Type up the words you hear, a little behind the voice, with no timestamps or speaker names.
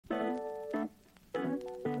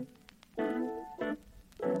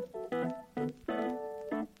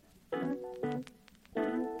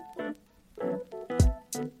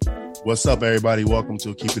What's up, everybody? Welcome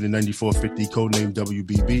to Keeping It 9450, codename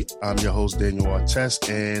WBB. I'm your host, Daniel Artest,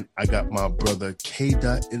 and I got my brother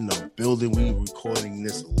K-Dot in the building. We recording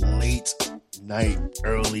this late night,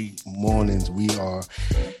 early mornings. We are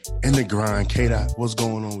in the grind. K-Dot, what's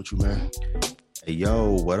going on with you, man? Hey,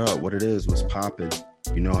 yo, what up? What it is? What's popping?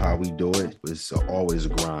 You know how we do it. It's always a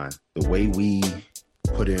grind. The way we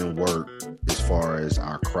put in work as far as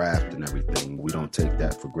our craft and everything, we don't take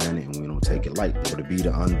that for granted and we don't take it lightly. So to be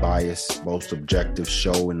the unbiased, most objective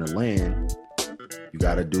show in the land, you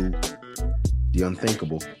got to do the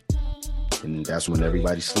unthinkable. And that's when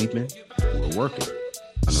everybody's sleeping, we're working.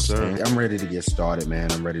 Understand? I'm ready to get started,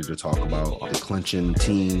 man. I'm ready to talk about the clinching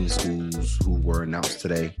teams who were announced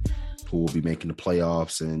today, who will be making the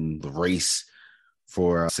playoffs and the race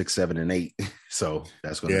for 6, 7, and 8. So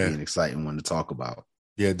that's going to be an exciting one to talk about.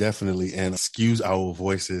 Yeah, definitely. And excuse our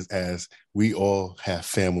voices as we all have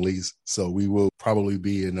families. So we will probably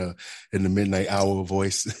be in the midnight hour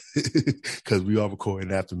voice because we are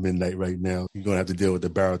recording after midnight right now. You're going to have to deal with the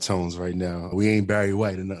baritones right now. We ain't Barry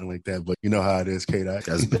White or nothing like that, but you know how it is, K-Dot.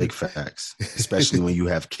 That's big facts, especially when you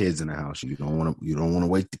have kids in the house. You don't want to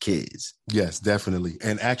wake the kids. Yes, definitely.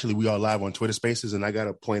 And actually, we are live on Twitter Spaces, and I got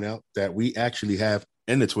to point out that we actually have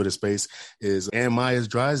in the Twitter space is Ann Myers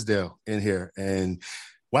Drysdale in here. And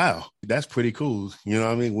wow, that's pretty cool. You know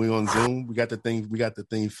what I mean? We on Zoom. We got the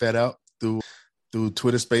thing fed out through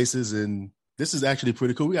Twitter Spaces, and this is actually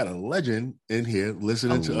pretty cool. We got a legend in here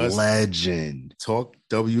listening to us. Legend. Talk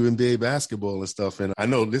WNBA basketball and stuff. And I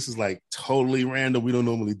know this is like totally random. We don't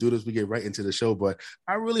normally do this. We get right into the show, but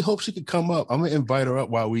I really hope she could come up. I'm going to invite her up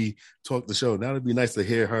while we talk the show. Now it'd be nice to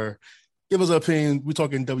hear her give us an opinion. We're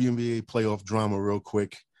talking WNBA playoff drama real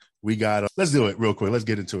quick. We got let's do it real quick. Let's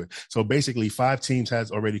get into it. So basically 5 teams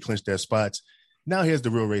has already clinched their spots. Now here's the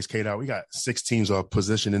real race, K-Dot. We got 6 teams are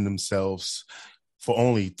positioning themselves for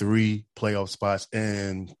only 3 playoff spots.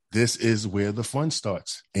 And this is where the fun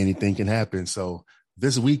starts. Anything can happen. So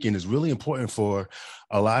this weekend is really important for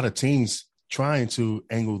a lot of teams trying to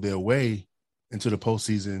angle their way into the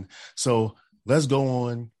postseason. So let's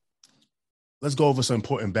go over some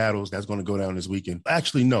important battles that's going to go down this weekend.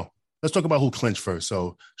 Actually, no. Let's talk about who clinched first.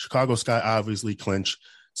 So Chicago Sky obviously clinched.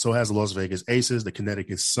 So has the Las Vegas Aces, the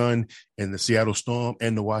Connecticut Sun, and the Seattle Storm,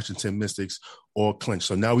 and the Washington Mystics all clinched.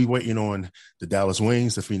 So now we're waiting on the Dallas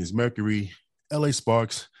Wings, the Phoenix Mercury, LA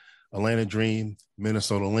Sparks, Atlanta Dream,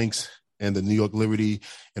 Minnesota Lynx, and the New York Liberty.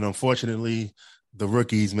 And unfortunately, the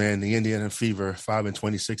rookies, man, the Indiana Fever,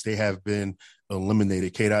 5-26, they have been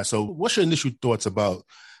eliminated. K-Dot. So what's your initial thoughts about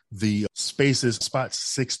the spaces, spots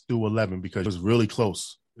 6 through 11? Because it was really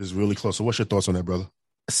close. It's really close. So what's your thoughts on that, brother?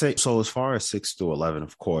 So as far as 6 through 11,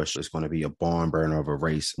 of course, it's going to be a barn burner of a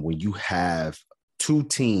race. When you have 2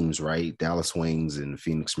 teams, right, Dallas Wings and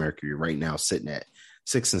Phoenix Mercury right now sitting at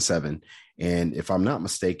 6 and 7. And if I'm not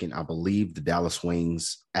mistaken, I believe the Dallas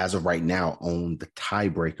Wings, as of right now, own the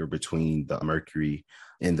tiebreaker between the Mercury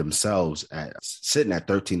and themselves sitting at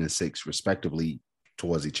 13 and 6, respectively,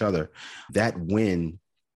 towards each other. That win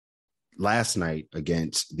last night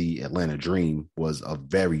against the Atlanta Dream was a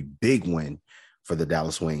very big win for the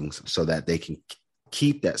Dallas Wings so that they can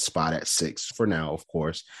keep that spot at 6 for now, of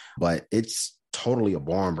course. But it's totally a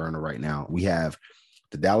barn burner right now. We have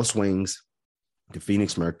the Dallas Wings, the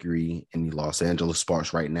Phoenix Mercury, and the Los Angeles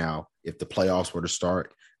Sparks right now. If the playoffs were to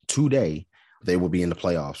start today, they will be in the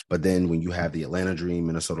playoffs. But then when you have the Atlanta Dream,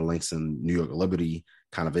 Minnesota Lynx, and New York Liberty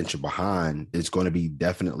kind of inching behind, it's going to be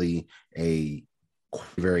definitely a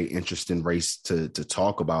very interesting race to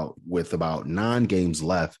talk about with about 9 games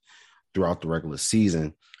left throughout the regular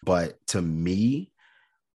season. But to me,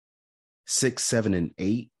 6, 7, and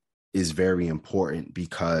 8 is very important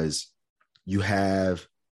because you have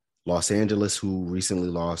Los Angeles, who recently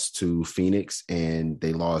lost to Phoenix, and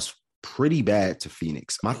they lost pretty bad to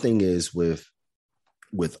Phoenix. My thing is with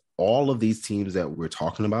all of these teams that we're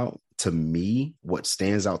talking about, to me, what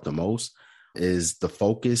stands out the most is the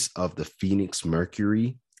focus of the Phoenix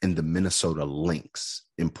Mercury and the Minnesota Lynx,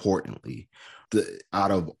 importantly.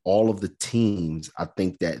 Out of all of the teams, I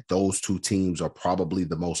think that those 2 teams are probably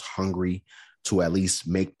the most hungry to at least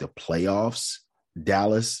make the playoffs.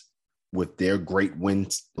 Dallas, with their great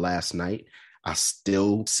wins last night, I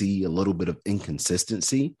still see a little bit of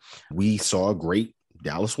inconsistency. We saw a great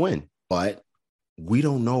Dallas win, but we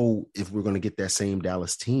don't know if we're going to get that same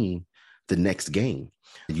Dallas team the next game.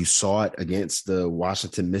 You saw it against the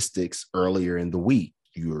Washington Mystics earlier in the week.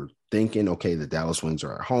 You're thinking, okay, the Dallas Wings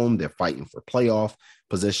are at home. They're fighting for playoff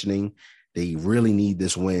positioning. They really need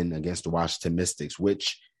this win against the Washington Mystics,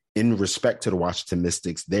 which in respect to the Washington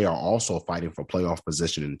Mystics, they are also fighting for playoff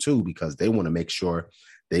positioning too, because they want to make sure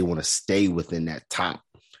they want to stay within that top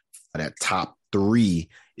that top three,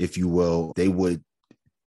 if you will, they would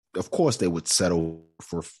settle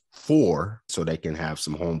for 4 so they can have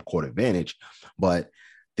some home court advantage, but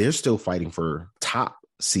they're still fighting for top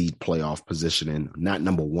seed playoff positioning, not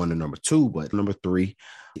number 1 or number 2, but number 3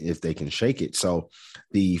 if they can shake it. So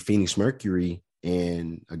the Phoenix Mercury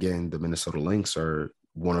and, again, the Minnesota Lynx are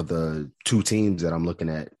one of the 2 teams that I'm looking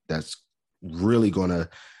at that's really going to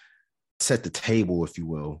set the table, if you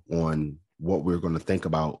will, on what we're going to think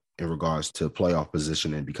about in regards to playoff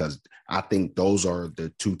positioning, because I think those are the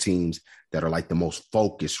 2 teams that are like the most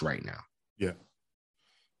focused right now. Yeah.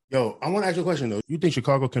 Yo, I want to ask you a question, though. You think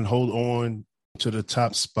Chicago can hold on to the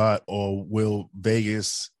top spot, or will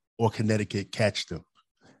Vegas or Connecticut catch them?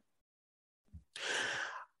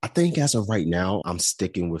 I think as of right now, I'm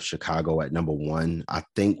sticking with Chicago at number 1. I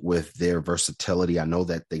think with their versatility, I know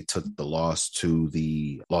that they took the loss to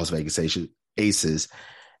the Las Vegas Aces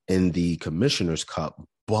in the Commissioner's Cup,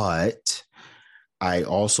 but I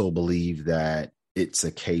also believe that it's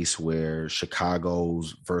a case where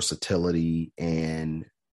Chicago's versatility and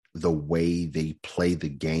the way they play the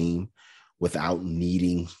game without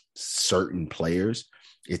needing certain players,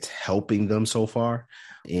 it's helping them so far.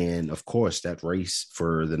 And of course, that race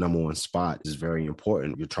for the number 1 spot is very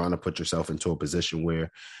important. You're trying to put yourself into a position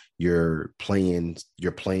where you're playing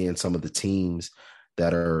some of the teams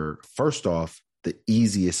that are, first off, the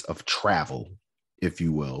easiest of travel, if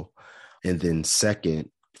you will. And then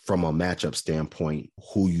second, from a matchup standpoint,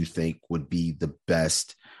 who you think would be the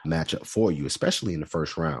best matchup for you, especially in the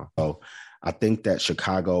first round. So I think that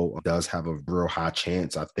Chicago does have a real high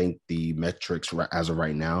chance. I think the metrics as of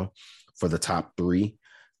right now for the top 3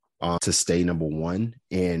 to stay number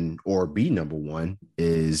 1 or be number 1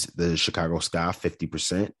 is the Chicago Sky,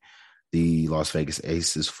 50%, the Las Vegas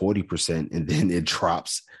Aces, 40%, and then it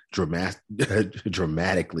drops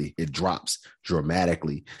dramatically. It drops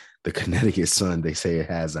dramatically. The Connecticut Sun, they say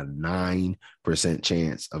it has a 9%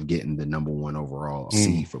 chance of getting the number 1 overall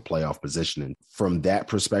seed for playoff positioning. From that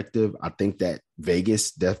perspective, I think that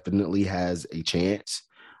Vegas definitely has a chance.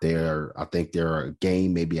 I think they're a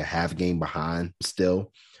game, maybe a half game behind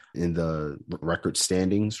still in the record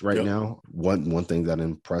standings right now. One thing that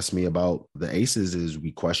impressed me about the Aces is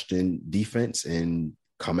we question defense, and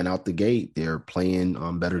coming out the gate, they're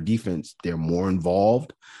playing better defense. They're more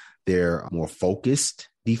involved. They're more focused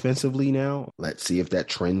defensively now. Let's see if that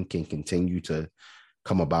trend can continue to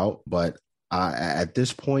come about. But at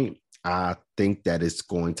this point, I think that it's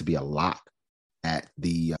going to be a lock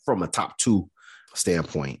from a top 2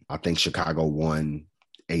 standpoint. I think Chicago 1,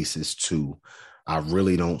 Aces 2. I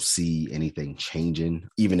really don't see anything changing,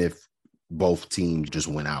 even if both teams just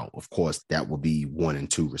went out. Of course, that would be 1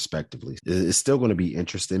 and 2 respectively. It's still going to be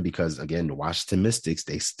interesting because, again, the Washington Mystics,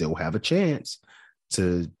 they still have a chance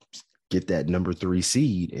to get that number 3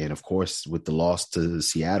 seed. And of course, with the loss to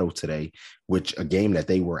Seattle today, which a game that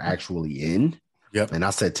they were actually in. Yep. And I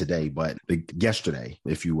said today, but yesterday,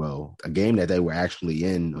 if you will, a game that they were actually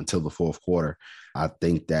in until the 4th quarter. I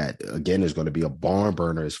think that, again, is going to be a barn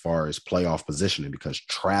burner as far as playoff positioning, because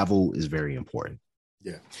travel is very important.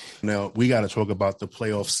 Yeah. Now, we got to talk about the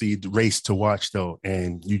playoff seed race to watch, though.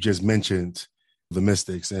 And you just mentioned the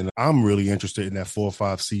Mystics, and I'm really interested in that 4 or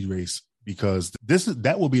 5 seed race, because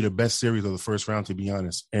that will be the best series of the first round, to be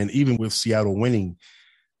honest. And even with Seattle winning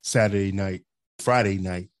Saturday night, Friday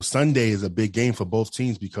night, Sunday is a big game for both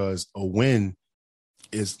teams, because a win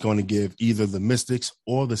is going to give either the Mystics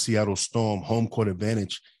or the Seattle Storm home court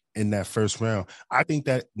advantage in that first round. I think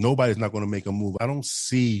that nobody's not going to make a move. I don't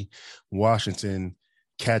see Washington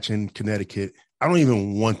catching Connecticut. I don't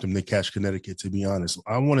even want them to catch Connecticut, to be honest.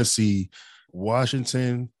 I want to see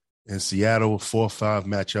Washington and Seattle 4-5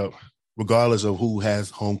 matchup, regardless of who has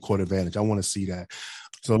home court advantage. I want to see that.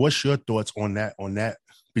 So what's your thoughts on that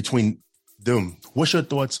between them? What's your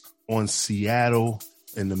thoughts on Seattle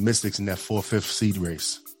and the Mystics in that 4-5 seed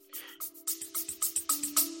race?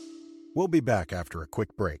 We'll be back after a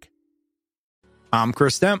quick break. I'm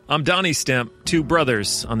Chris Stemp. I'm Donnie Stemp, 2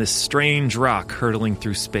 brothers on this strange rock hurtling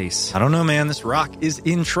through space. I don't know, man. This rock is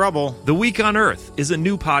in trouble. The Week on Earth is a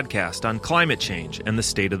new podcast on climate change and the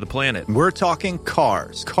state of the planet. We're talking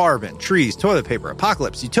cars, carbon, trees, toilet paper,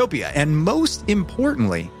 apocalypse, utopia, and most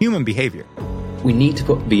importantly, human behavior. We need to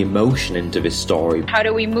put the emotion into this story. How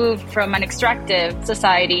do we move from an extractive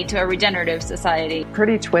society to a regenerative society?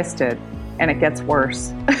 Pretty twisted, and it gets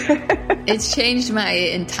worse. It's changed my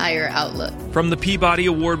entire outlook. From the Peabody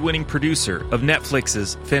Award-winning producer of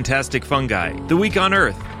Netflix's Fantastic Fungi, The Week on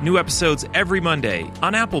Earth, new episodes every Monday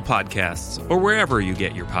on Apple Podcasts or wherever you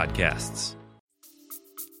get your podcasts.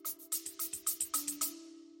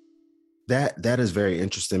 That is very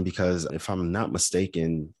interesting, because if I'm not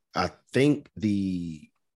mistaken, I think the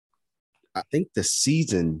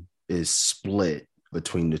season is split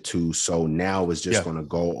between the two. So now it's just going to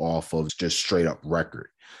go off of just straight up record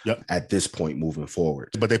at this point moving forward.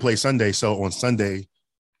 But they play Sunday. So on Sunday,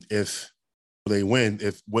 if they win,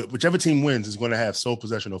 whichever team wins is going to have sole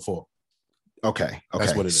possession of 4. Okay.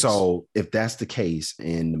 That's what it is. So if that's the case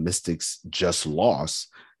and the Mystics just lost,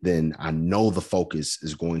 then I know the focus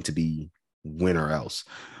is going to be win or else.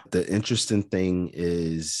 The interesting thing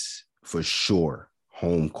is for sure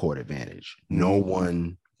home court advantage. No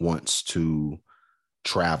one wants to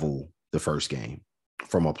travel the first game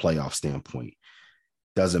from a playoff standpoint.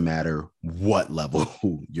 Doesn't matter what level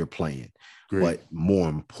you're playing. Great. But more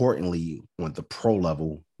importantly, on the pro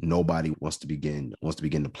level, nobody wants to begin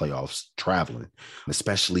the playoffs traveling,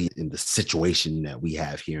 especially in the situation that we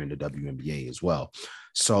have here in the WNBA as well.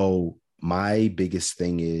 So my biggest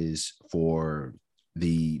thing is for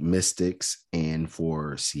the Mystics and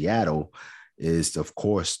for Seattle is, of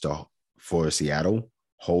course, for Seattle,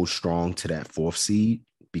 hold strong to that 4th seed,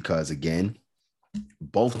 because again,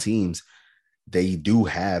 both teams, they do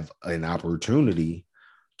have an opportunity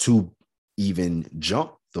to even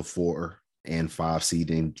jump the 4 and 5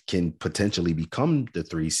 seed and can potentially become the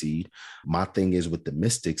 3 seed. My thing is with the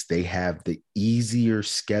Mystics, they have the easier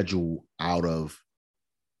schedule out of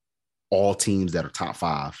all teams that are top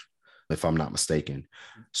 5, if I'm not mistaken.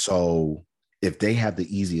 So if they have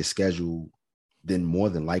the easiest schedule, then more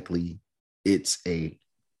than likely it's a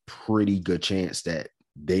pretty good chance that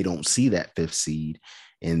they don't see that 5th seed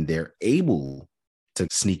and they're able to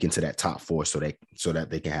sneak into that top 4 so that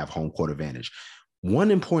they can have home court advantage.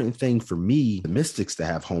 One important thing for me, the Mystics to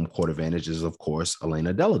have home court advantage is, of course,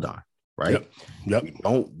 Elena Delle Donne, right? Yep.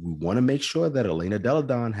 We want to make sure that Elena Delle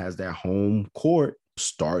Donne has that home court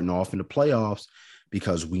starting off in the playoffs,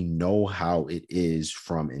 because we know how it is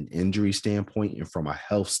from an injury standpoint and from a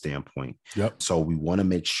health standpoint. Yep. So we want to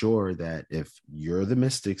make sure that if you're the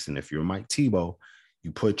Mystics and if you're Mike Thibault,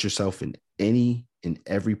 you put yourself in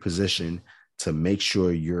every position to make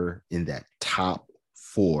sure you're in that top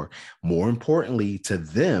 4. More importantly to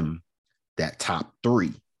them, that top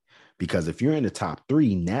 3. Because if you're in the top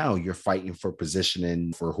 3, now you're fighting for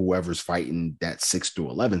positioning for whoever's fighting that 6 through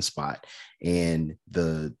 11 spot. And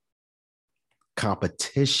the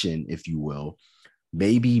competition, if you will,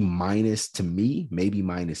 maybe minus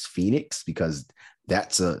Phoenix, because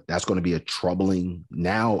that's going to be a troubling,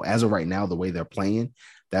 now as of right now, the way they're playing,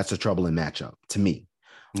 that's a troubling matchup to me.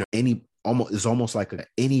 It's almost like a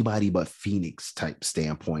anybody but Phoenix type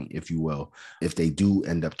standpoint, if you will, if they do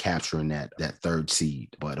end up capturing that 3rd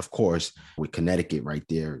seed. But of course, with Connecticut right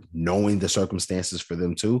there, knowing the circumstances for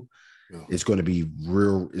them too, it's going to be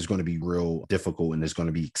real difficult, and it's going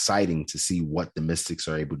to be exciting to see what the Mystics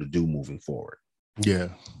are able to do moving forward. Yeah.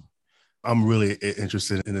 I'm really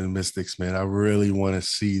interested in the Mystics, man. I really want to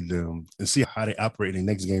see them and see how they operate in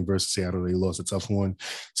the next game versus Seattle. They lost a tough one.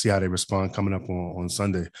 See how they respond coming up on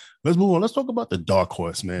Sunday. Let's move on. Let's talk about the dark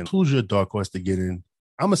horse, man. Who's your dark horse to get in?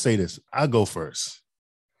 I'm going to say this. I'll go first.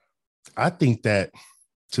 I think that,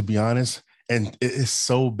 to be honest, and it is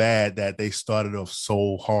so bad that they started off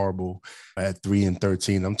so horrible at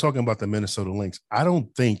 3-13. I'm talking about the Minnesota Lynx. I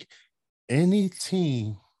don't think any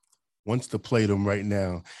team wants to play them right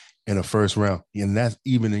now in a first round, and that's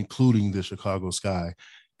even including the Chicago Sky.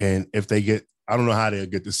 And if they get, I don't know how they'll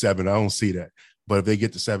get to 7. I don't see that. But if they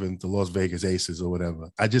get to 7, the Las Vegas Aces or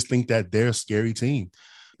whatever, I just think that they're a scary team.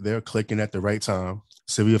 They're clicking at the right time.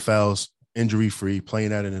 Sylvia Fowles, injury-free,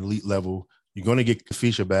 playing at an elite level. You're going to get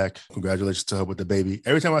Kafisha back. Congratulations to her with the baby.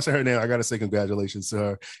 Every time I say her name, I got to say congratulations to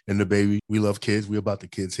her and the baby. We love kids. We about the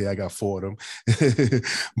kids here. I got 4 of them.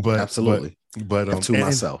 But absolutely. But to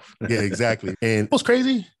myself. Yeah, exactly. And what's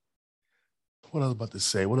crazy? What I was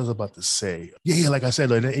about to say? Yeah, like I said,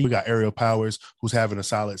 we got Ariel Powers, who's having a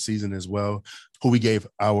solid season as well, who we gave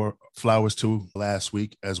our flowers to last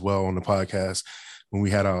week as well on the podcast when we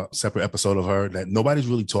had a separate episode of her that nobody's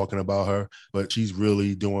really talking about her, but she's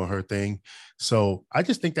really doing her thing. So I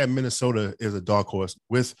just think that Minnesota is a dark horse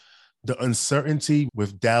with the uncertainty,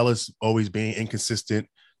 with Dallas always being inconsistent,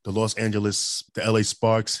 the LA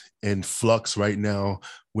Sparks in flux right now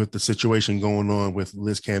with the situation going on with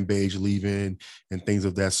Liz Cambage leaving and things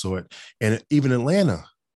of that sort. And even Atlanta,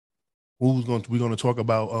 we're going to talk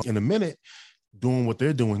about in a minute, doing what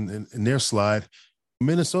they're doing in their slide.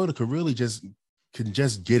 Minnesota can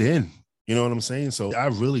just get in. You know what I'm saying? So I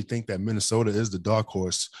really think that Minnesota is the dark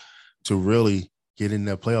horse to really get in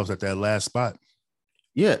the playoffs at that last spot.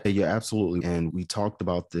 Yeah, absolutely. And we talked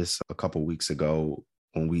about this a couple of weeks ago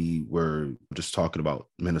when we were just talking about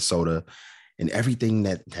Minnesota and everything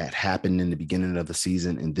that happened in the beginning of the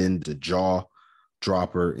season, and then the jaw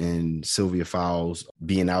dropper in Sylvia Fowles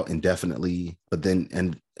being out indefinitely, but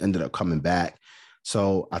then ended up coming back.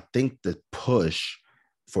 So I think the push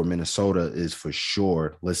for Minnesota is for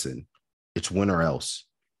sure, listen, it's win or else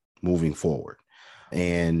moving forward.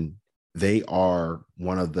 And they are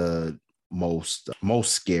one of the most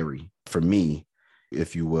scary for me,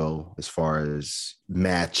 if you will, as far as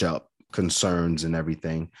matchup concerns and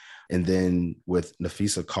everything. And then with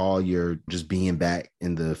Nafisa Collier just being back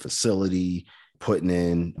in the facility, putting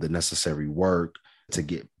in the necessary work to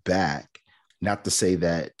get back. Not to say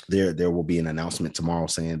that there will be an announcement tomorrow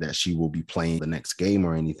saying that she will be playing the next game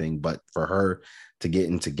or anything, but for her to get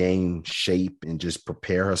into game shape and just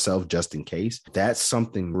prepare herself just in case, that's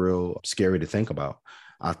something real scary to think about.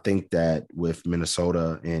 I think that with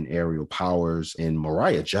Minnesota and Aerial Powers and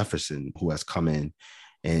Mariah Jefferson, who has come in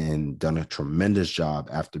and done a tremendous job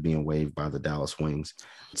after being waived by the Dallas Wings,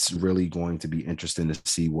 it's really going to be interesting to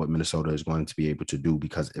see what Minnesota is going to be able to do,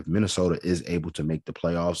 because if Minnesota is able to make the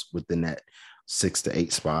playoffs within that 6 to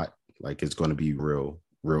 8 spot, like, it's going to be real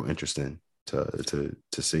interesting to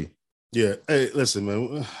see. Yeah. Hey, listen,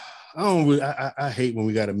 man, I hate when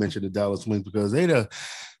we got to mention the Dallas Wings because they the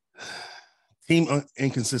team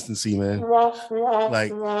inconsistency, man.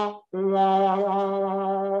 Like,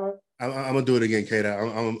 I'm gonna do it again, Kate.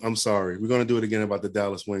 I'm sorry. We're gonna do it again about the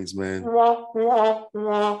Dallas Wings, man.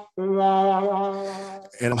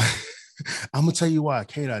 And I'm gonna tell you why,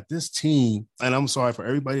 Kate. This team, and I'm sorry for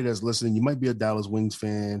everybody that's listening. You might be a Dallas Wings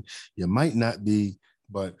fan, you might not be,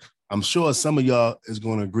 but I'm sure some of y'all is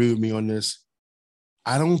gonna agree with me on this.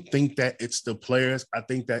 I don't think that it's the players. I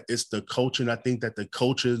think that it's the coaching. I think that the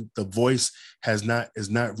coaches, the voice is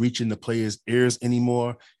not reaching the players' ears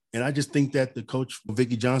anymore. And I just think that the coach,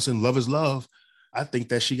 Vicki Johnson, love is love. I think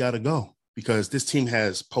that she got to go because this team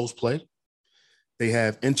has post play. They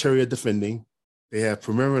have interior defending. They have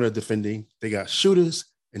perimeter defending. They got shooters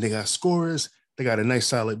and they got scorers. They got a nice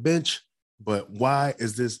solid bench. But why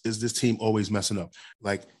is this team always messing up?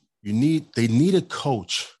 Like, they need a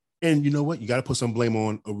coach. And you know what? You got to put some blame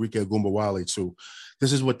on Arike Ogunbowale too.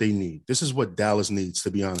 This is what they need. This is what Dallas needs,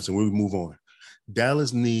 to be honest. And we move on.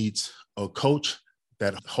 Dallas needs a coach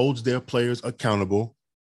that holds their players accountable.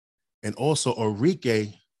 And also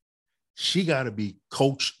Arike, she got to be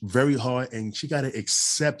coached very hard, and she got to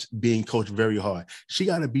accept being coached very hard. She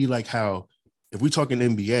got to be like how, if we're talking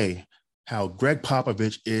NBA, how Greg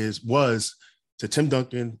Popovich was to Tim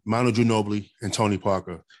Duncan, Manu Ginobili, and Tony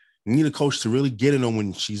Parker. You need a coach to really get in on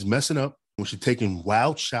when she's messing up, when she's taking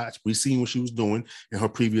wild shots. We've seen what she was doing in her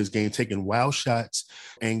previous game, taking wild shots,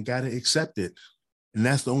 and got to accept it. And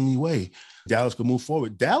that's the only way Dallas can move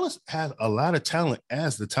forward. Dallas has a lot of talent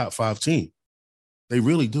as the top 5 team. They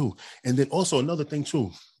really do. And then also another thing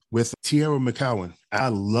too, with Tierra McCowan. I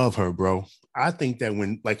love her, bro. I think that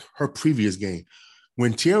when, like, her previous game,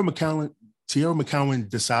 when Tierra McCowan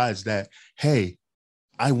decides that, hey,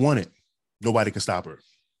 I want it, nobody can stop her.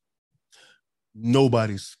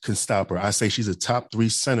 Nobody can stop her. I say she's a top 3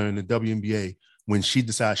 center in the WNBA when she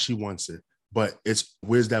decides she wants it. But it's,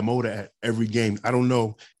 where's that motor at every game? I don't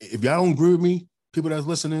know. If y'all don't agree with me, people that's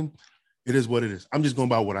listening, it is what it is. I'm just going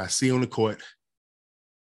by what I see on the court.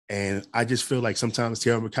 And I just feel like sometimes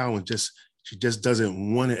Tierra McCowan she just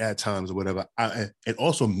doesn't want it at times or whatever. And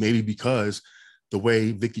also maybe because the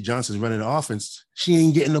way Vicki Johnson's running the offense, she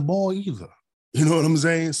ain't getting the ball either. You know what I'm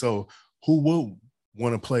saying? So who will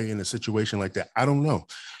want to play in a situation like that? I don't know.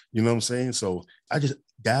 You know what I'm saying? So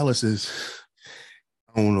Dallas is,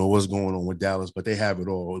 I don't know what's going on with Dallas, but they have it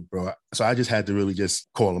all, bro. So I just had to really just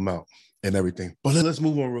call them out and everything. But let's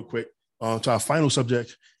move on real quick to our final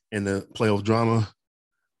subject in the playoff drama.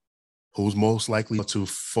 Who's most likely to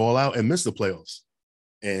fall out and miss the playoffs?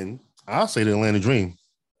 And I'll say the Atlanta Dream.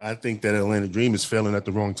 I think that Atlanta Dream is failing at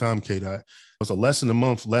the wrong time, K-Dot. There's less than a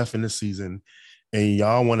month left in the season, and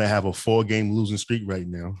y'all want to have a 4-game losing streak right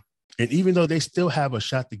now. And even though they still have a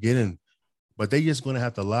shot to get in, but they just going to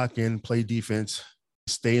have to lock in, play defense,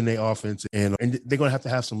 stay in their offense, and they're going to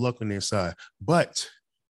have some luck on their side. But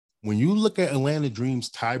when you look at Atlanta Dream's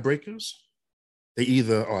tiebreakers, they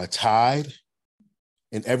either are tied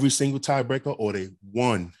in every single tiebreaker or they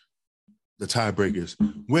won the tiebreakers,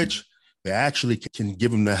 which they actually can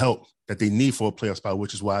give them the help that they need for a playoff spot,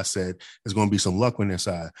 which is why I said there's going to be some luck on their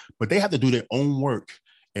side. But they have to do their own work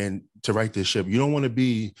and to right this ship. You don't want to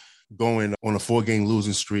be going on a 4-game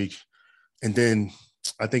losing streak. And then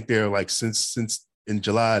I think they're like, since in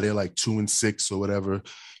July, they're like 2-6 or whatever.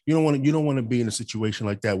 You don't want to be in a situation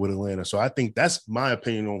like that with Atlanta. So I think that's my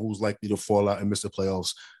opinion on who's likely to fall out and miss the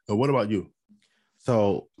playoffs. But what about you?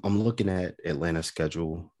 So I'm looking at Atlanta's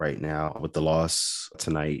schedule right now with the loss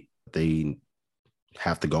tonight. They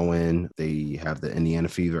have to go in. They have the Indiana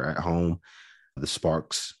Fever at home. The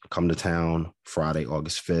Sparks come to town Friday,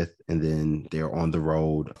 August 5th, and then they're on the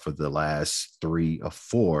road for the last 3 of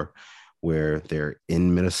 4, where they're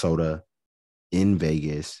in Minnesota, in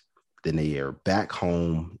Vegas, then they are back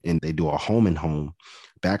home and they do a home and home,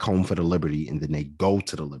 back home for the Liberty, and then they go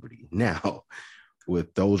to the Liberty. Now,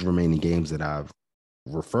 with those remaining games that I've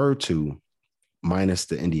referred to, minus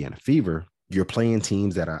the Indiana Fever, you're playing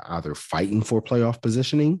teams that are either fighting for playoff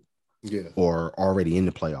positioning or already in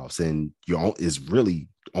the playoffs. And is really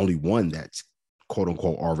only one that's quote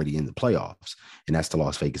unquote already in the playoffs, and that's the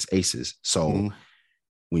Las Vegas Aces. So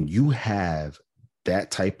when you have that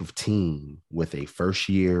type of team with a first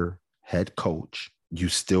year head coach, you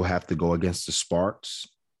still have to go against the Sparks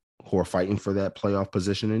who are fighting for that playoff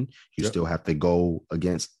positioning. You still have to go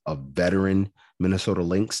against a veteran Minnesota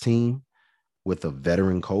Lynx team with a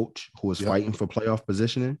veteran coach who is fighting for playoff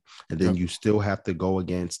positioning. And then you still have to go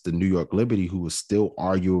against the New York Liberty, who is still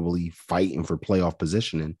arguably fighting for playoff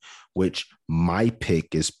positioning, which my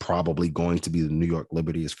pick is probably going to be the New York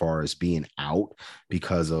Liberty as far as being out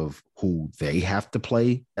because of who they have to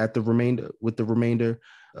play at the remainder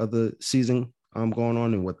of the season going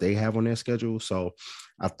on and what they have on their schedule. So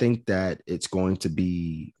I think that it's going to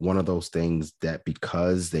be one of those things that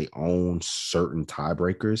because they own certain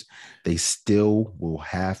tiebreakers, they still will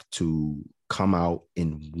have to come out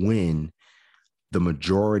and win the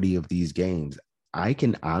majority of these games. I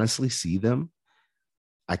can honestly see them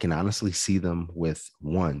with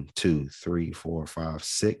 1, 2, 3, 4, 5,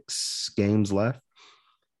 6 games left.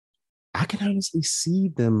 I can honestly see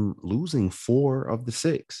them losing 4 of the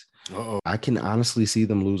 6. I can honestly see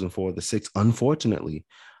them losing 4 of the 6, unfortunately.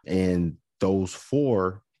 And those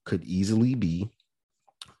 4 could easily be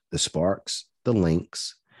the Sparks, the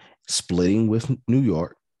Lynx, splitting with New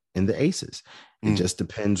York, and the Aces. It just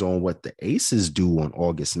depends on what the Aces do on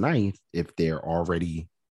August 9th, if they're already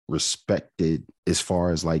respected as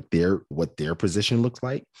far as like what their position looks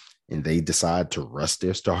like, and they decide to rest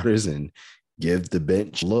their starters and give the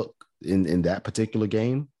bench look in that particular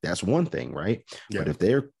game. That's one thing, right? But if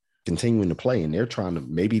they're continuing to play and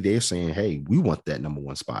maybe they're saying, hey, we want that number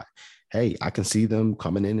 1 spot. Hey, I can see them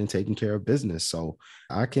coming in and taking care of business. So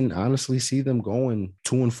I can honestly see them going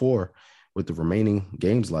 2-4 with the remaining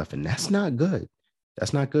games left. And that's not good.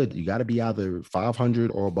 That's not good. You got to be either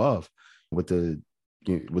 500 or above with the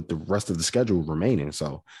rest of the schedule remaining.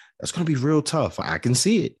 So that's going to be real tough. I can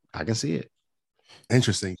see it.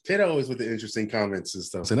 Interesting. Kate always with the interesting comments and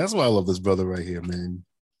stuff. And that's why I love this brother right here, man.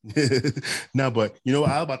 But you know what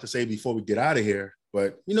I was about to say before we get out of here,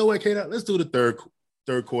 but you know what, Kate, let's do the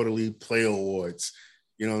third quarterly player awards.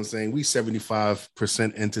 You know what I'm saying? We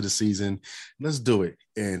 75% into the season. Let's do it.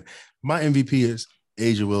 And my MVP is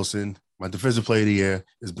A'ja Wilson. My defensive player of the year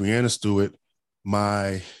is Breanna Stewart.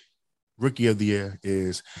 My rookie of the year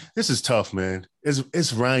this is tough, man.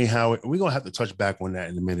 It's Ryan Howard. We're going to have to touch back on that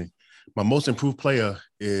in a minute. My most improved player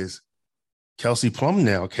is Kelsey Plum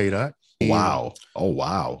now, K-Dot. Wow. Oh,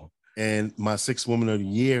 wow. And my 6th woman of the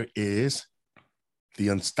year is the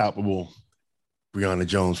unstoppable Brianna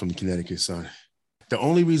Jones from the Connecticut Sun. The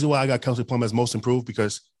only reason why I got Kelsey Plum as most improved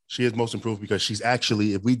because she's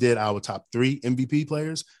actually, if we did our top 3 MVP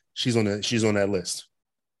players, she's on that list.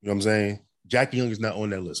 You know what I'm saying? Jackie Young is not on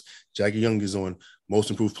that list. Jackie Young is on most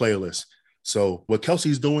improved player list. So what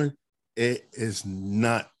Kelsey's doing, it is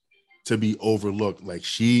not to be overlooked. Like,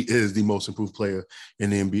 she is the most improved player in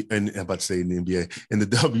the NBA, and I'm about to say in the NBA, in the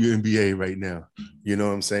WNBA right now. You know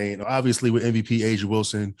what I'm saying? Obviously, with MVP A'ja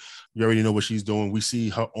Wilson, you already know what she's doing. We see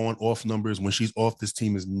her on-off numbers. When she's off, this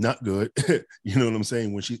team is not good. You know what I'm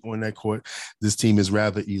saying? When she's on that court, this team is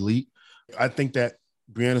rather elite. I think that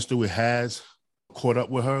Breanna Stewart has caught up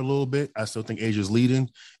with her a little bit. I still think A'ja's leading.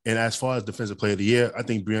 And as far as defensive player of the year, I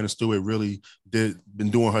think Breanna Stewart really been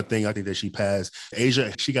doing her thing. I think that she passed.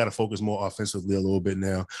 A'ja, she got to focus more offensively a little bit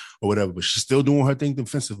now or whatever, but she's still doing her thing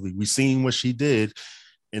defensively. We seen what she did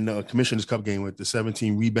in the Commissioner's Cup game with the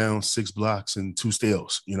 17 rebounds, 6 blocks, and 2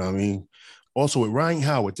 steals. You know what I mean? Also with Ryan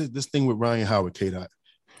Howard, this thing with Ryan Howard, K-Dot,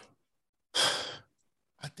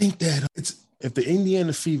 I think that if the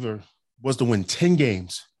Indiana Fever was to win 10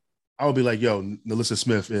 games, I would be like, yo, Nalissa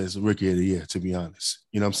Smith is rookie of the year, to be honest.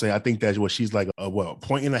 You know what I'm saying? I think that's what she's like, a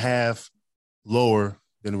 1.5 lower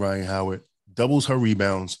than Ryan Howard, doubles her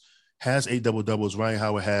rebounds, has 8 double-doubles. Ryan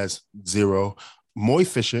Howard has 0. More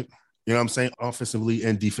efficient, you know what I'm saying, offensively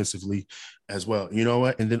and defensively as well. You know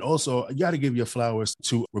what? And then also, you got to give your flowers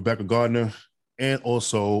to Rebecca Gardner and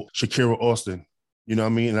also Shakira Austin. You know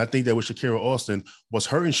what I mean? And I think that with Shakira Austin, what's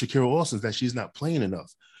hurting Shakira Austin is that she's not playing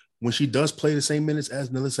enough. when she does play the same minutes as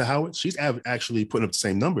Melissa Howard, she's actually putting up the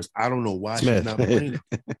same numbers. I don't know why Smith. she's not playing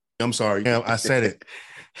it. I'm sorry. Yeah, I said it.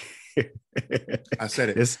 I said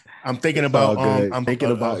it. I'm thinking about I'm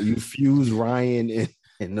thinking about you fuse Ryan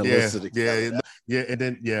and Alyssa together. And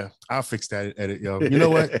then I'll fix that edit, yo. You know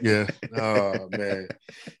what? Yeah. Oh man.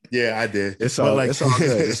 Yeah, I did. It's all good.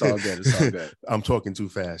 It's all good. I'm talking too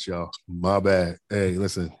fast, y'all. My bad. Hey,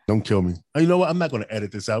 listen, don't kill me. You know what? I'm not going to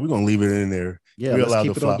edit this out. We're going to leave it in there. Yeah, let's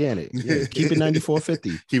keep it organic. Yeah, keep it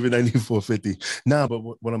 9450. Keep it 9450. Nah, but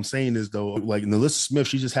what I'm saying is, though, like Alyssa Smith,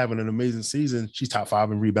 she's just having an amazing season. She's top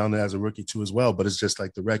 5 in rebounding as a rookie, too, as well. But it's just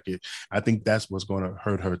like the record. I think that's what's going to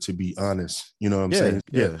hurt her, to be honest. You know what I'm saying?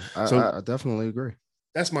 Yeah. I definitely agree.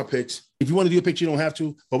 That's my picks. If you want to do a pick, you don't have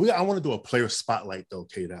to. But I want to do a player spotlight, though,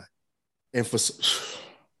 K-Dot. And for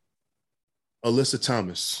Alyssa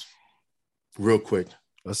Thomas, real quick.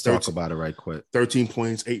 Let's talk about it right quick. 13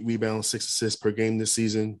 points, 8 rebounds, 6 assists per game this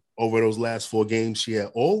season. Over those last 4 games, she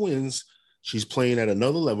had all wins. She's playing at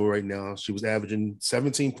another level right now. She was averaging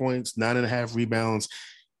 17 points, 9.5 rebounds,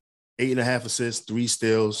 8.5 assists, 3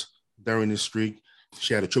 steals during this streak.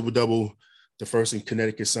 She had a triple-double, the first in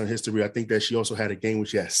Connecticut Sun history. I think that she also had a game where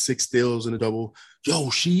she had 6 steals in a double.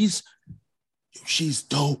 Yo, she's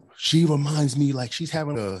dope. She reminds me like she's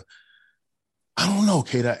having I don't know,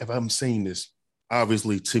 Kata, if I'm saying this.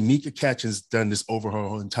 Obviously, Tamika Catchings done this over her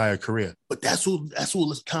whole entire career. But that's what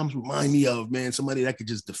Alyssa Thomas remind me of, man. Somebody that could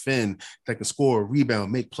just defend, that can score,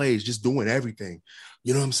 rebound, make plays, just doing everything.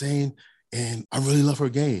 You know what I'm saying? And I really love her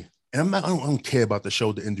game. And I don't care about the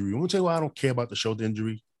shoulder injury. I'm going to tell you why I don't care about the shoulder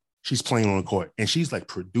injury. She's playing on the court and she's like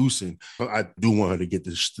producing. I do want her to get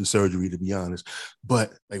the surgery, to be honest.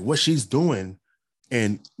 But like what she's doing,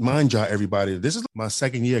 and mind y'all, everybody, this is my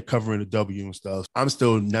second year covering the W and stuff. I'm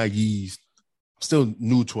still naive, still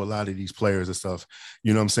new to a lot of these players and stuff.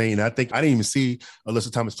 You know what I'm saying? I think I didn't even see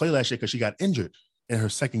Alyssa Thomas play last year because she got injured in her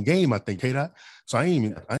second game, I think, K-Dot. So I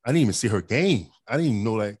didn't even see her game. I didn't even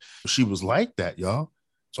know like she was like that, y'all.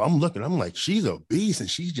 So I'm like, she's a beast and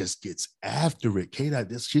she just gets after it. K-Dot,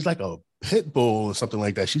 she's like a pit bull or something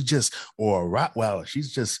like that. Or a Rottweiler.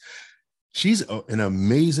 She's an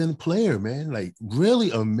amazing player, man. Like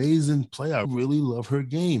really amazing player. I really love her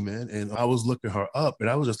game, man. And I was looking her up and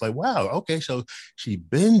I was just like, wow, okay. So she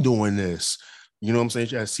been doing this. You know what I'm saying?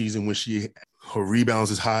 She had a season when her rebounds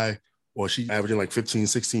is high or she averaging like 15,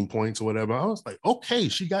 16 points or whatever. I was like, okay,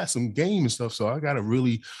 she got some game and stuff. So I got to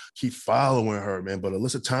really keep following her, man. But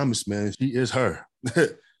Alyssa Thomas, man, she is her.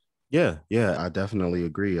 Yeah, I definitely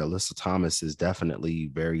agree. Alyssa Thomas is definitely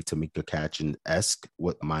very Tamika Catchings-esque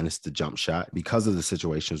with minus the jump shot because of the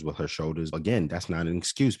situations with her shoulders. Again, that's not an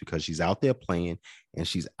excuse because she's out there playing and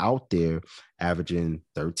she's out there averaging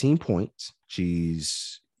 13 points.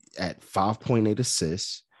 She's at 5.8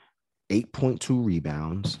 assists, 8.2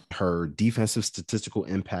 rebounds. Her defensive statistical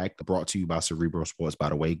impact, brought to you by Cerebral Sports, by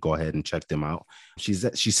the way, go ahead and check them out. She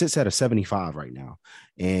sits at a 75 right now.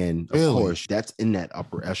 And of course, that's in that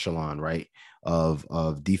upper echelon, right, of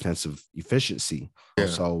defensive efficiency. Yeah.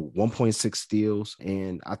 So 1.6 steals.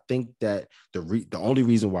 And I think that the only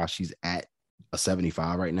reason why she's at a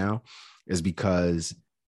 75 right now is because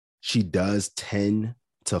she does tend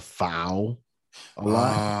to foul a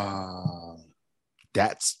lot.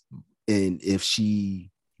 And if she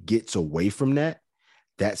gets away from that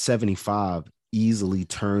 75 easily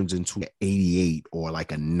turns into an 88 or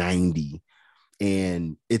like a 90.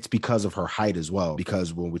 And it's because of her height as well.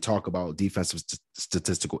 Because when we talk about defensive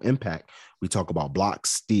statistical impact, we talk about block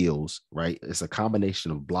steals, right? It's a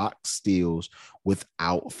combination of block steals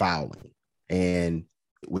without fouling. And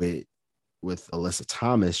with Alyssa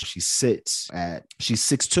Thomas, she's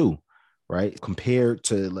 6'2", right? Compared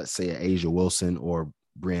to, let's say, an Asia Wilson or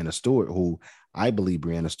Brianna Stewart, who I believe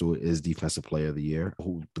Brianna Stewart is Defensive Player of the Year,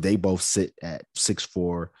 who they both sit at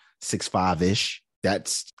 6'4", 6'5"-ish.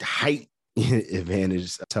 That's height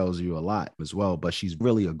advantage tells you a lot as well, but she's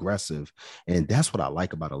really aggressive. And that's what I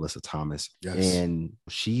like about Alyssa Thomas. Yes. And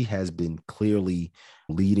she has been clearly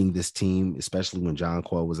leading this team, especially when John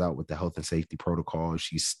Quell was out with the health and safety protocol.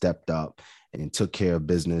 She stepped up and took care of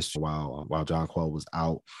business while John Quell was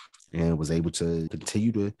out, and was able to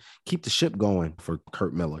continue to keep the ship going for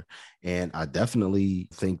Kurt Miller. And I definitely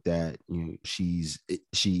think that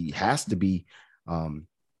she has to be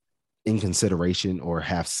in consideration or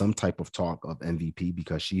have some type of talk of MVP,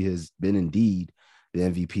 because she has been indeed the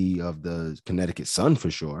MVP of the Connecticut Sun for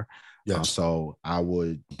sure. Yes. So I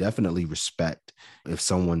would definitely respect if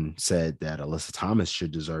someone said that Alyssa Thomas should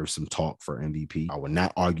deserve some talk for MVP. I would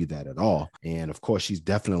not argue that at all. And of course, she's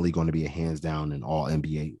definitely going to be a hands down an all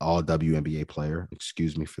WNBA player.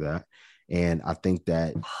 Excuse me for that. And I think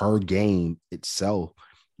that her game itself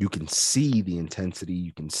you can see the intensity.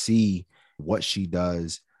 You can see what she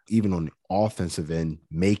does, even on the offensive end,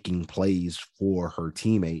 making plays for her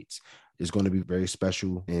teammates is going to be very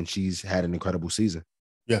special. And she's had an incredible season.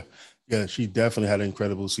 Yeah. Yeah, she definitely had an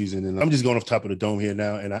incredible season. And I'm just going off top of the dome here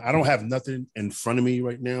now. And I don't have nothing in front of me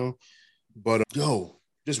right now. But,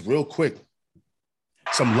 just real quick,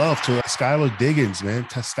 some love to Skylar Diggins, man.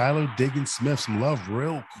 To Skylar Diggins Smith, some love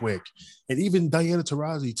real quick. And even Diana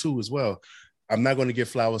Taurasi, too, as well. I'm not going to give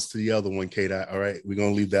flowers to the other one, K-Dot. All right, we're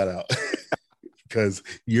going to leave that out. Because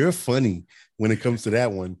you're funny when it comes to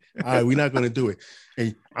that one. All right, we're not going to do it.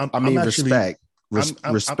 And respect.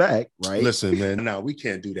 Respect, right? Listen, man. No, we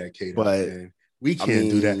can't do that, Kate. But man. We can't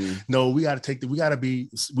do that. No, we got to we got to be.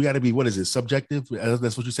 What is it? Subjective?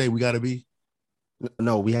 That's what you say. We got to be.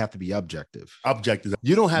 No, we have to be objective. Objective.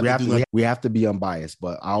 You don't have to. We have to be unbiased.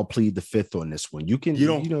 But I'll plead the fifth on this one. You can. You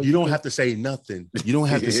don't have to say nothing. You don't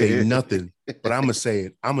have to say nothing. But I'm gonna say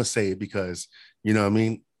it. I'm gonna say it because you know what I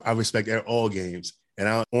mean. I respect all games, and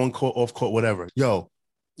I'm on court, off court, whatever. Yo,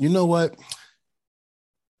 you know what?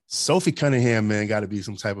 Sophie Cunningham, man, got to be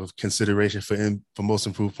some type of consideration for most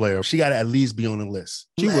improved player. She got to at least be on the list.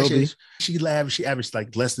 She will be. She averaged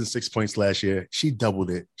like less than 6 points last year. She doubled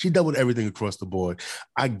it. She doubled everything across the board.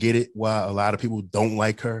 I get it why a lot of people don't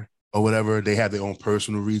like her or whatever. They have their own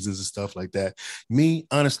personal reasons and stuff like that. Me,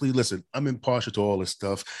 honestly, listen, I'm impartial to all this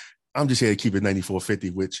stuff. I'm just here to keep it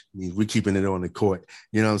 94-50, which means we're keeping it on the court.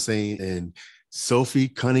 You know what I'm saying? And Sophie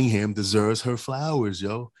Cunningham deserves her flowers,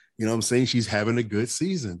 yo. You know what I'm saying? She's having a good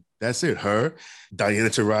season. That's it. Her, Diana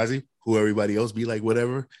Taurasi, who everybody else be like,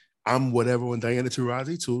 whatever. I'm whatever on Diana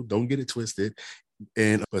Taurasi too. Don't get it twisted.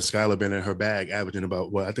 And but Skylar been in her bag, averaging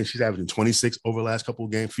about, I think she's averaging 26 over the last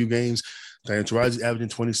few games. Diana Taurasi's averaging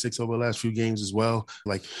 26 over the last few games as well.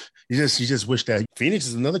 Like, you just wish that Phoenix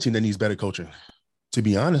is another team that needs better coaching. To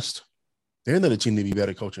be honest, they're another team to be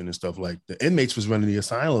better coaching and stuff. Like the inmates was running the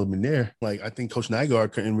asylum in there. Like I think Coach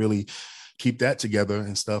Nygaard couldn't really keep that together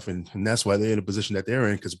and stuff. And that's why they're in the position that they're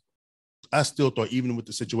in. Because I still thought even with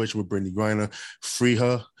the situation with Brittany Griner, free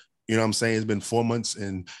her, you know what I'm saying? It's been 4 months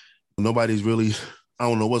and nobody's really, I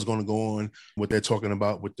don't know what's going to go on, what they're talking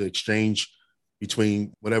about with the exchange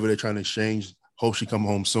between whatever they're trying to exchange. Hope she come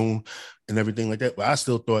home soon and everything like that. But I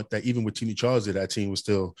still thought that even with Tina Charles, that team was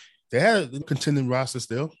still, they had a contending roster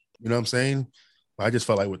still, you know what I'm saying? But I just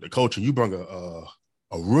felt like with the coaching, you bring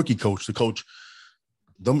a rookie coach to coach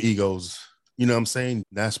them egos, you know what I'm saying?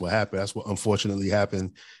 That's what happened. That's what unfortunately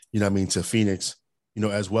happened, you know what I mean, to Phoenix, you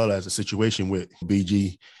know, as well as the situation with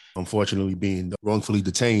BG, unfortunately being wrongfully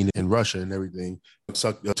detained in Russia and everything.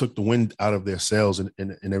 Took the wind out of their sails and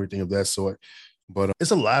everything of that sort. But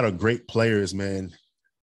it's a lot of great players, man,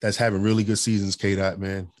 that's having really good seasons, K-Dot,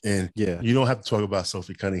 man. And yeah, you don't have to talk about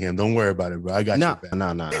Sophie Cunningham. Don't worry about it, bro. I got you back.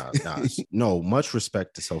 No. No, much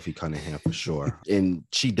respect to Sophie Cunningham for sure. And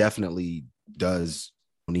she definitely does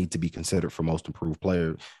need to be considered for most improved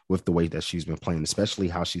player with the way that she's been playing, especially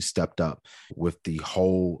how she stepped up with the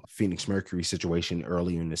whole Phoenix Mercury situation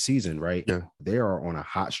earlier in the season, right? Yeah. They are on a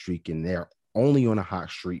hot streak, and they're only on a hot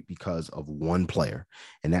streak because of one player,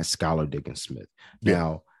 and that's Skylar Diggins Smith. Yeah.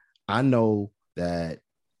 Now, I know that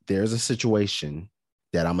there's a situation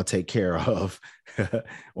that I'm going to take care of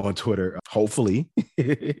on Twitter. Hopefully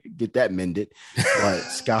get that mended. But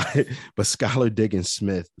Skylar Diggins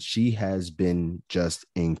Smith, she has been just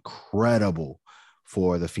incredible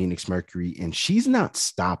for the Phoenix Mercury, and she's not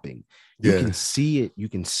stopping. You can see it. You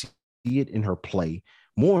can see it in her play.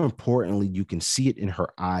 More importantly, you can see it in her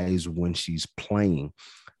eyes when she's playing.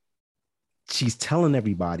 She's telling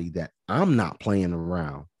everybody that I'm not playing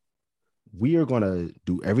around. We are going to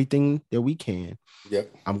do everything that we can.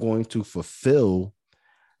 Yep. I'm going to fulfill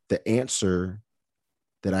the answer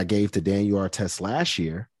that I gave to Daniel Artest last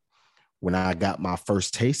year when I got my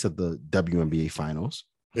first taste of the WNBA finals.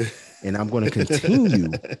 And I'm going to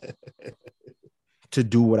continue to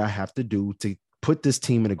do what I have to do to put this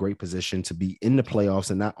team in a great position to be in the playoffs,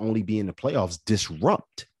 and not only be in the playoffs,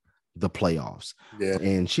 disrupt the playoffs. Yeah.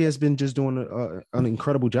 And she has been just doing an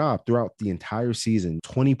incredible job throughout the entire season.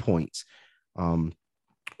 20 points on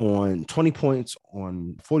 20 points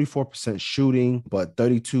on 44% shooting, but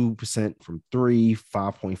 32% from three,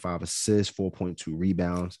 5.5 assists, 4.2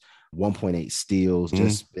 rebounds, 1.8 steals.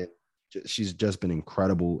 She's just been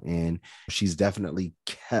incredible. And she's definitely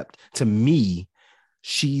kept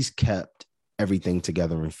everything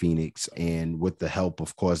together in Phoenix, and with the help,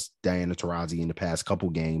 of course, Diana Taurasi in the past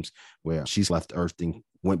couple games where she's left Earth and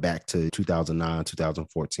went back to 2009,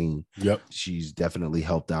 2014. Yep. She's definitely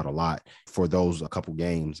helped out a lot for those a couple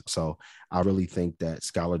games. So I really think that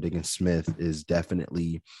Skylar Diggins Smith is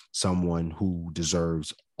definitely someone who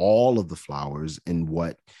deserves all of the flowers in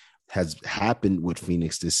what has happened with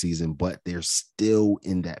Phoenix this season, but they're still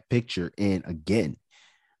in that picture. And again,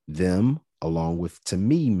 them, along with, to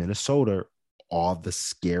me, Minnesota, are the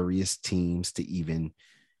scariest teams to even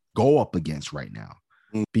go up against right now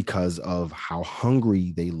because of how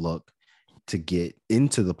hungry they look to get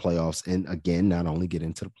into the playoffs. And again, not only get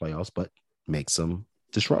into the playoffs, but make some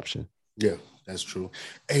disruption. Yeah, that's true.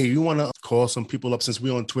 Hey, you want to call some people up since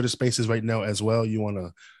we're on Twitter Spaces right now as well? You want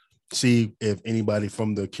to see if anybody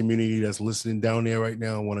from the community that's listening down there right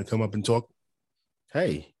now want to come up and talk?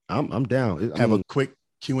 Hey, I'm down. Have a quick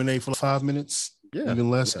Q&A for 5 minutes, even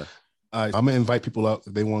less. Yeah. All right, I'm gonna invite people up.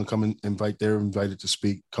 If they want to come and invite, they're invited to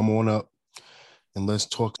speak. Come on up and let's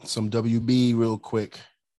talk some WB real quick,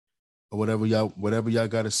 or whatever y'all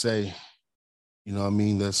got to say. You know what I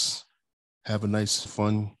mean? Let's have a nice,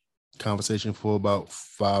 fun conversation for about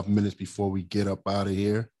 5 minutes before we get up out of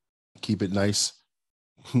here. Keep it nice,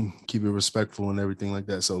 keep it respectful, and everything like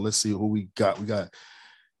that. So let's see who we got. We got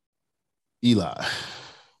Eli.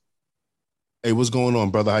 Hey, what's going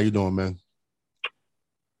on, brother? How you doing, man?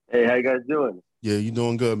 Hey, how you guys doing? Yeah, you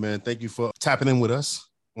doing good, man. Thank you for tapping in with us.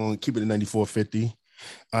 On Keep It at 94.50. All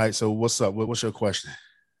right, so what's up? What's your question?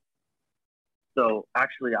 So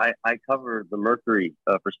actually, I cover the Mercury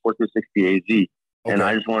for Sports 360 AZ, and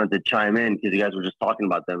I just wanted to chime in because you guys were just talking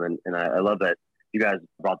about them, and I love that you guys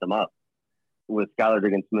brought them up with Skylar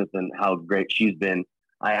Diggins-Smith and how great she's been.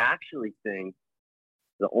 I actually think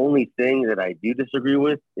the only thing that I do disagree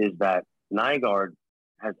with is that Nygaard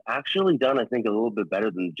has actually done, I think, a little bit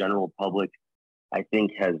better than the general public, I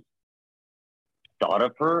think, has thought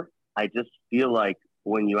of her. I just feel like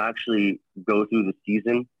when you actually go through the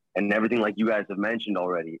season and everything like you guys have mentioned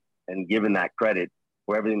already and given that credit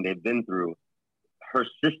for everything they've been through, her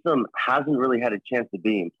system hasn't really had a chance to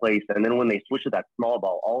be in place. And then when they switch to that small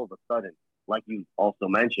ball, all of a sudden, like you also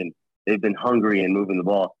mentioned, they've been hungry and moving the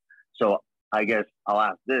ball. So I guess I'll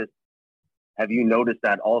ask this. Have you noticed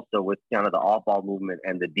that also with kind of the off-ball movement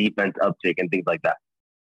and the defense uptick and things like that?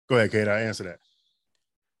 Go ahead, Kate. I'll answer that.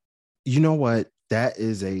 You know what?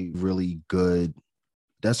 That's a really good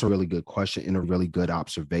question and a really good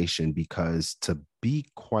observation, because to be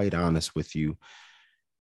quite honest with you,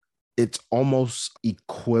 it's almost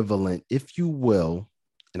equivalent, if you will,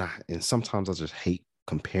 and sometimes I just hate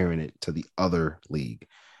comparing it to the other league,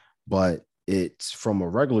 but it's from a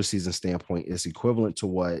regular season standpoint, it's equivalent to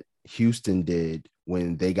what Houston did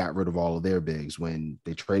when they got rid of all of their bigs, when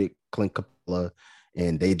they traded Clint Capella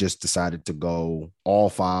and they just decided to go all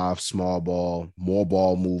five, small ball, more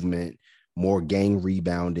ball movement, more gang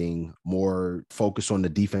rebounding, more focus on the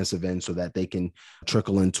defensive end so that they can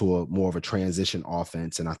trickle into a more of a transition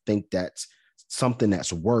offense. And I think that's something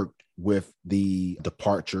that's worked with the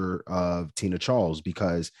departure of Tina Charles,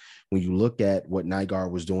 because when you look at what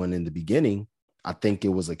Nygaard was doing in the beginning, I think it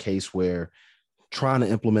was a case where trying to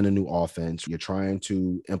implement a new offense, you're trying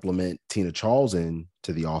to implement Tina Charles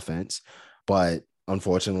into the offense, but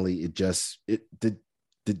unfortunately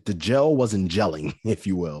the gel wasn't gelling, if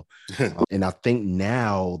you will. And I think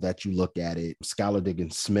now that you look at it, Skylar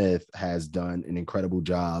Diggins-Smith has done an incredible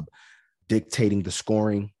job dictating the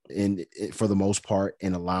scoring for the most part,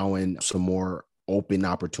 and allowing some more open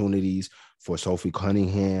opportunities for Sophie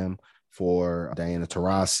Cunningham, for Diana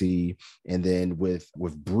Taurasi, and then with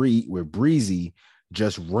Breezy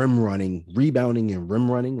just rebounding and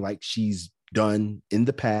rim running like she's done in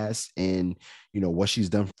the past, and what she's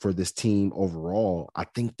done for this team overall. I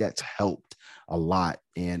think that's helped a lot.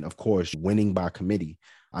 And of course, winning by committee.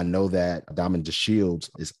 I know that Diamond DeShields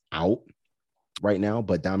is out right now,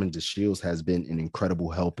 but Diamond DeShields has been an incredible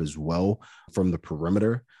help as well from the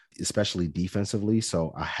perimeter, especially defensively.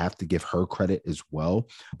 So I have to give her credit as well.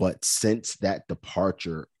 But since that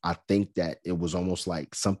departure, I think that it was almost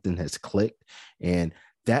like something has clicked, and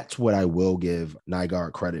that's what I will give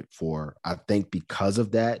Nygaard credit for. I think because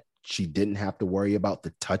of that, she didn't have to worry about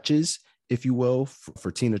the touches, if you will,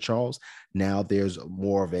 for Tina Charles. Now there's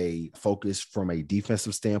more of a focus from a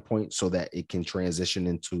defensive standpoint so that it can transition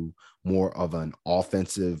into more of an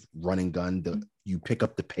offensive running gun. You pick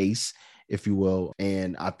up the pace, if you will.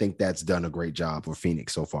 And I think that's done a great job for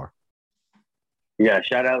Phoenix so far. Yeah,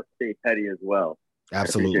 shout out to Petty as well.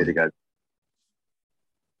 Absolutely. I appreciate it, guys.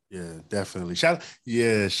 Yeah, definitely. Shout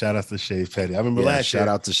out to Shea Petty. I remember last year. Shout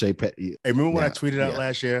out to Shea Petty. Hey, remember when I tweeted out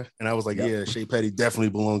last year and I was like, yeah, Shea Petty definitely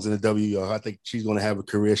belongs in the W. I think she's going to have a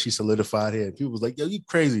career. She solidified here. And people was like, yo, you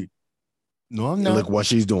crazy. No, I'm not. Look what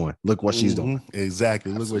she's doing. She's doing.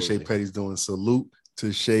 Exactly. Absolutely. Look what Shea Petty's doing. Salute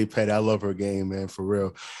to Shea Petty. I love her game, man, for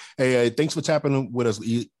real. Hey, thanks for tapping with us.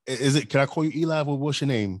 Can I call you Eli? What's your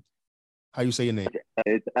name? How you say your name?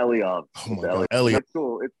 It's Eliab. Oh my God, Eliab. It's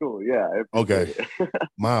cool. It's cool. Yeah. Okay.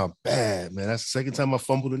 My bad, man. That's the second time I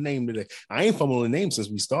fumbled a name today. I ain't fumbled a name since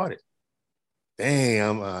we started.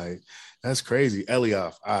 Damn, all right. That's crazy.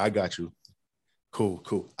 Eliab. I got you. Cool.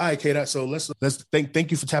 All right, K-Dot. So let's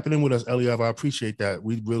thank you for tapping in with us, Eliab. I appreciate that.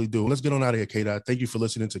 We really do. Let's get on out of here, K-Dot. Thank you for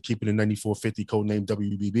listening to Keeping It 9450, codename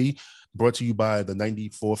WBB, brought to you by the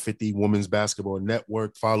 9450 Women's Basketball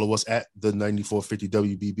Network. Follow us at the 9450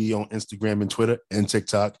 WBB on Instagram and Twitter and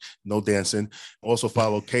TikTok. No dancing. Also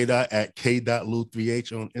follow K-Dot at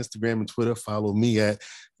K.Lu3H on Instagram and Twitter. Follow me at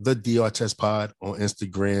the DR Test Pod on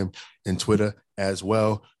Instagram and Twitter as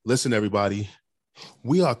well. Listen, everybody.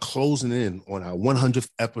 We are closing in on our 100th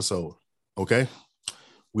episode, okay?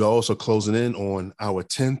 We are also closing in on our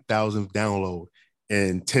 10,000th download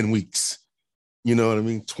in 10 weeks. You know what I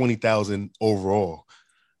mean? 20,000 overall.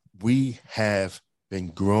 We have been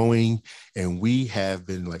growing, and we have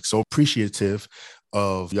been like so appreciative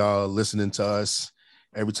of y'all listening to us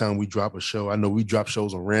every time we drop a show. I know we drop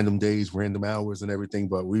shows on random days, random hours and everything,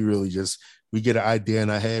 but we really we get an idea in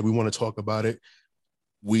our head. We want to talk about it.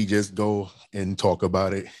 We just go and talk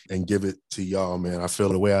about it and give it to y'all, man. I feel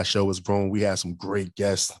the way our show has grown. We had some great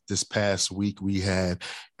guests this past week. We had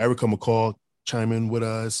Erica McCall chime in with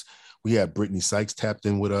us. We had Brittany Sykes tapped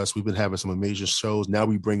in with us. We've been having some amazing shows. Now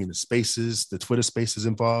we bring in the spaces, the Twitter spaces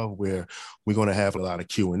involved, where we're going to have a lot of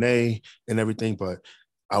Q&A and everything. But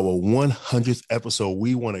our 100th episode,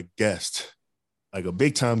 we want a guest, like a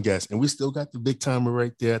big time guest. And we still got the big timer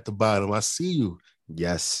right there at the bottom. I see you.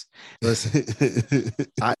 Yes. Listen,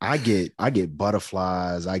 I get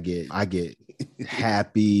butterflies. I get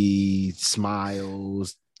happy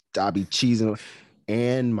smiles. I be cheesing.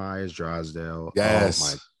 And Myers Drysdale. Yes. Oh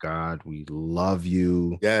my God. We love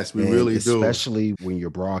you. Yes, we really do. Especially when you're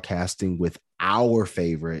broadcasting with our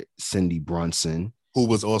favorite Cindy Brunson, who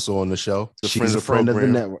was also on the show. She's a friend of the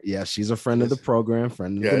network. Yeah, she's a friend of the program,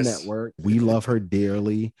 friend of the network. We love her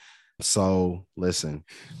dearly. So listen,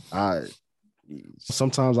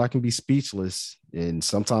 sometimes I can be speechless and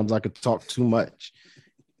sometimes I could talk too much,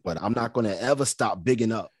 but I'm not going to ever stop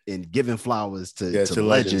bigging up and giving flowers to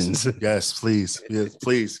legends. Yes, please. Yes,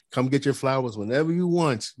 please come get your flowers whenever you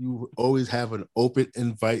want. You always have an open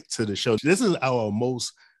invite to the show. This is our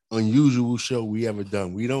most unusual show we ever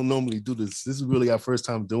done. We don't normally do this. This is really our first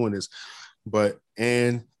time doing this,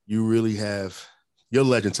 and you really you're a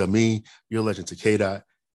legend to me. You're a legend to K-Dot.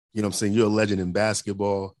 You know what I'm saying? You're a legend in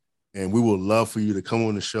basketball. And we would love for you to come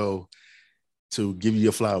on the show to give you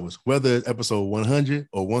your flowers, whether it's episode 100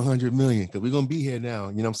 or 100 million, because we're going to be here now.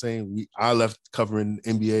 You know what I'm saying? I left covering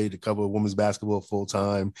NBA to cover women's basketball full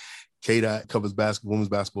time. K-Dot covers women's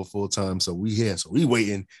basketball full time. So we here. So we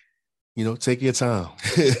waiting. You know, take your time.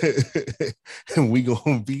 And we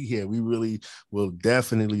going to be here. We really will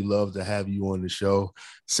definitely love to have you on the show.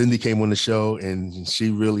 Cindy came on the show and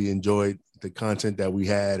she really enjoyed the content that we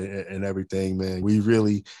had and everything, man. We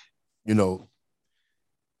really, you know,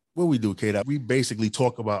 what we do, K-Dot, we basically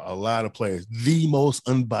talk about a lot of players, the most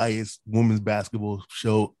unbiased women's basketball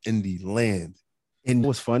show in the land. And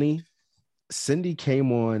what's funny, Cindy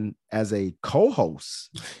came on as a co-host.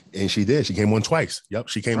 And she did. She came on twice. Yep.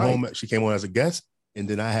 She came home. She came on as a guest, and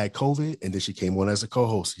then I had COVID, and then she came on as a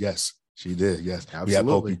co-host. Yes, she did. Yes.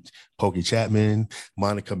 Absolutely. We had Pokey Chapman,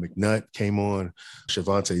 Monica McNutt came on,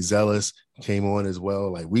 Shavante Zealous came on as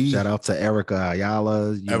well. Like shout out to Erica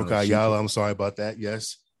Ayala. Ayala, I'm sorry about that.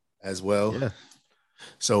 Yes, as well. Yeah.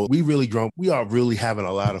 So we really grown. We are really having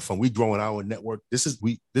a lot of fun. We growing our network. This is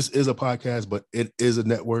a podcast, but it is a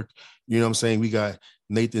network. You know what I'm saying? We got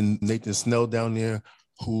Nathan Snell down there,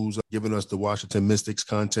 who's giving us the Washington Mystics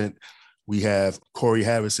content. We have Corey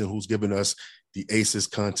Harrison, who's giving us the Aces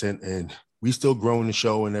content, and we still growing the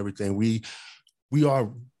show and everything. We are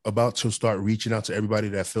about to start reaching out to everybody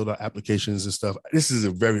that filled out applications and stuff. This is a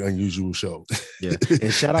very unusual show. Yeah.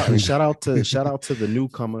 And shout out to the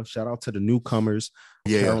newcomer. Shout out to the newcomers.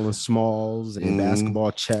 Yeah. Carolyn Smalls and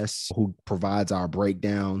Basketball Chess, who provides our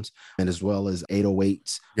breakdowns, and as well as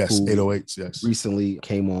 808s. Yes, 808s, yes. Recently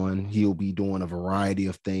came on. He'll be doing a variety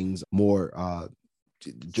of things, more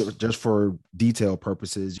just for detail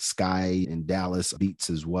purposes, Sky and Dallas beats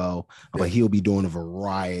as well. Yeah. But he'll be doing a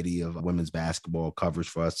variety of women's basketball coverage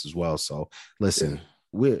for us as well. So listen,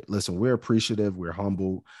 we're appreciative. We're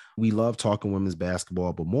humble. We love talking women's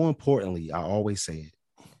basketball, but more importantly, I always say it.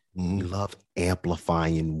 We love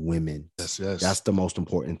amplifying women. Yes. That's the most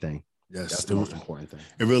important thing. Yes. That's the most important thing.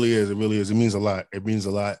 It really is. It really is. It means a lot. It means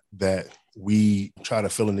a lot that we try to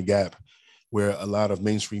fill in the gap where a lot of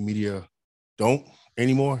mainstream media don't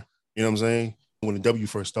anymore. You know what I'm saying? When the W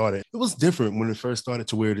first started, it was different when it first started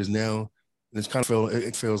to where it is now. It's kind of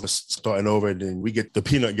it feels like starting over. And then we get the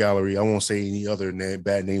peanut gallery. I won't say any other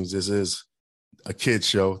bad names. This is a kid's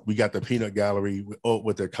show. We got the peanut gallery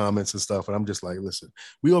with their comments and stuff. And I'm just like, listen,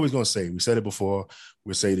 we always going to say, we said it before,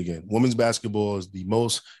 we'll say it again. Women's basketball is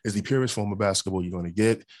the purest form of basketball you're going to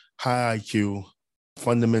get. High IQ,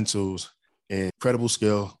 fundamentals, and incredible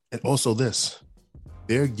skill. And also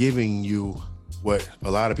they're giving you what a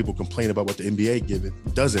lot of people complain about what the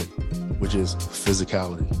NBA doesn't, which is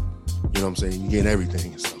physicality. You know what I'm saying? You're getting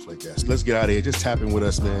everything and stuff like that. So let's get out of here. Just tap in with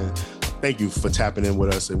us, man. Thank you for tapping in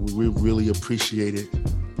with us, and we really appreciate it.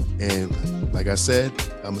 And like I said,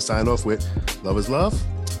 I'm going to sign off with love is love.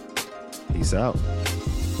 Peace out.